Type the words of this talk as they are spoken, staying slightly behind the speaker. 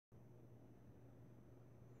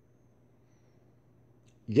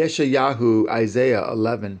Yeshayahu, Isaiah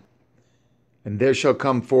 11. And there shall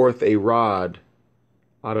come forth a rod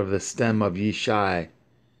out of the stem of Yeshai,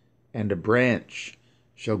 and a branch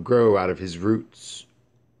shall grow out of his roots.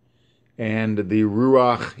 And the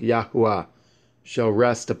Ruach Yahuwah shall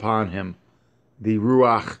rest upon him, the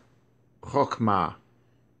Ruach Chokhmah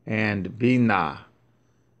and Binah,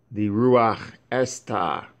 the Ruach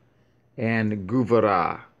Estah and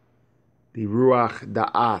Guvara, the Ruach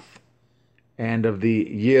Da'ath, and of the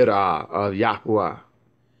Yirah of Yahuwah,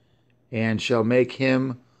 and shall make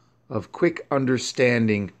him of quick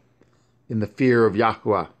understanding in the fear of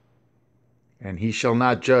Yahuwah. And he shall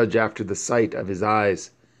not judge after the sight of his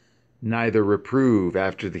eyes, neither reprove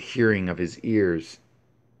after the hearing of his ears.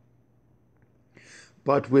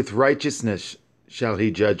 But with righteousness shall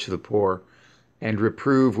he judge the poor, and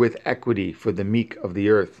reprove with equity for the meek of the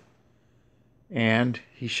earth. And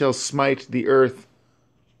he shall smite the earth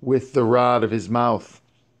with the rod of his mouth,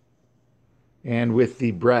 and with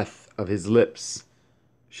the breath of his lips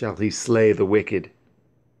shall he slay the wicked.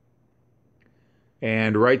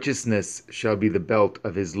 And righteousness shall be the belt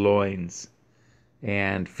of his loins,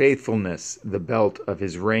 and faithfulness the belt of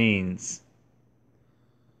his reins.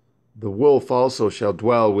 The wolf also shall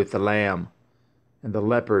dwell with the lamb, and the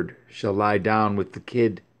leopard shall lie down with the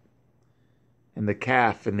kid, and the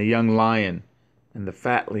calf and the young lion and the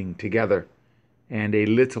fatling together, and a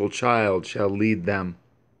little child shall lead them.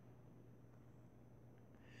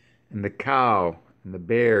 And the cow and the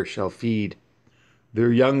bear shall feed,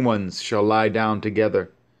 their young ones shall lie down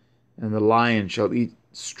together, and the lion shall eat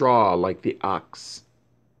straw like the ox.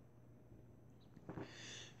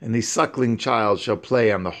 And the suckling child shall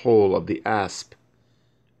play on the hole of the asp,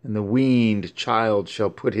 and the weaned child shall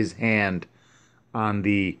put his hand on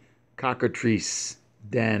the cockatrice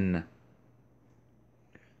den.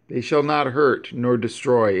 They shall not hurt nor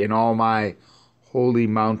destroy in all my holy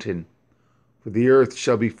mountain, for the earth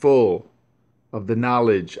shall be full of the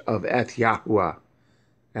knowledge of Yahuwah,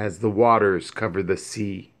 as the waters cover the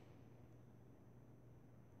sea.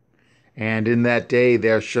 And in that day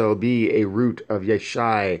there shall be a root of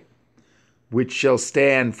Yeshai, which shall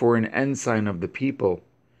stand for an ensign of the people.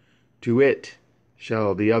 To it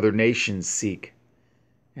shall the other nations seek,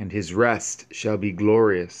 and his rest shall be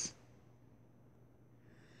glorious.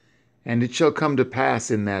 And it shall come to pass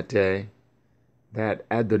in that day that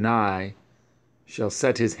Adonai shall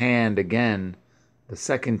set his hand again the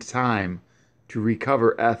second time to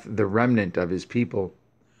recover the remnant of his people,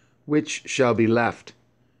 which shall be left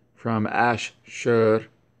from Ashshur,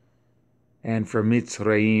 and from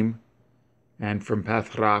Mitzrayim, and from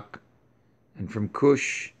Pathrak, and from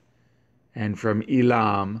Cush, and from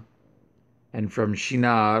Elam, and from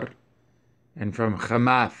Shinar, and from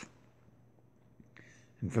Hamath,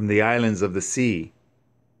 and from the islands of the sea.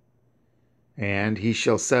 And he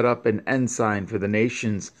shall set up an ensign for the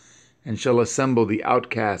nations, and shall assemble the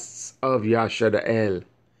outcasts of Yashara'el,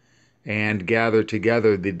 and gather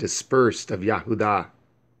together the dispersed of Yahudah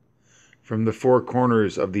from the four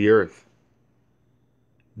corners of the earth.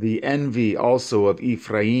 The envy also of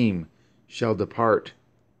Ephraim shall depart,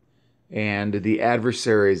 and the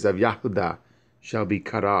adversaries of Yahudah shall be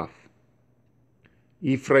cut off.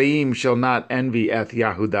 Ephraim shall not envy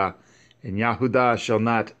Yahudah, and Yahudah shall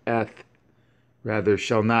not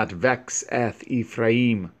shall not vex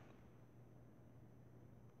Ephraim.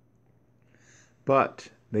 But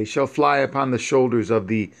they shall fly upon the shoulders of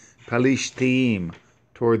the Palishtim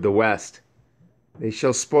toward the west. They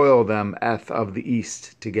shall spoil them of the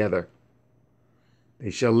east together. They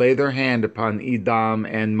shall lay their hand upon Edom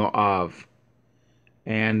and Moab,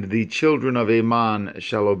 and the children of Ammon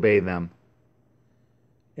shall obey them.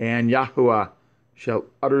 And Yahuwah shall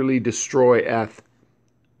utterly destroy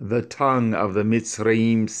the tongue of the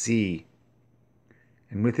Mitzrayim sea.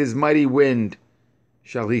 And with his mighty wind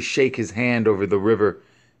shall he shake his hand over the river,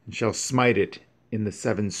 and shall smite it in the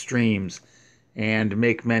 7 streams, and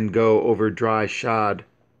make men go over dry shod.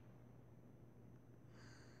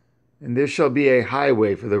 And there shall be a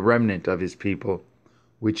highway for the remnant of his people,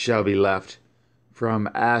 which shall be left, from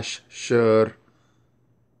Ashshur,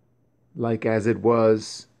 like as it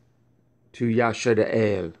was, to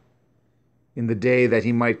Yashara'el, in the day that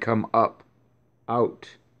he might come up out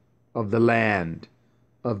of the land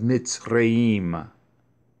of Mitzrayim.